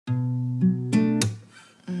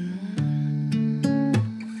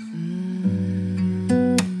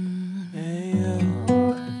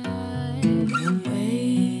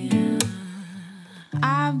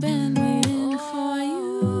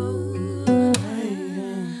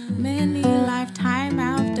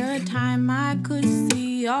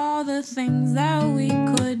the things that we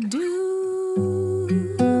could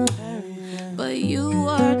do. But you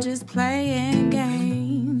were just playing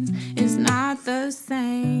games. It's not the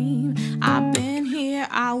same. I've been here,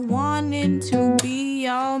 I wanted to be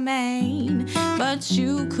your main, but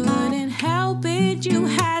you couldn't help it, you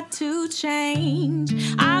had to change.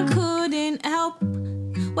 I couldn't help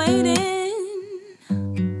waiting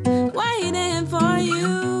for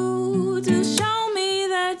you to show me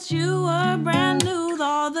that you were brand new.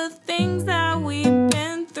 All the things that we've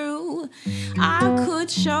been through, I could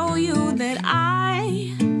show you that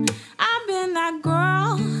I've been that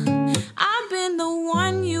girl. I've been the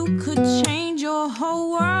one you could change your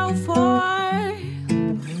whole world for.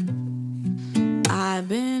 I've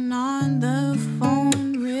been on the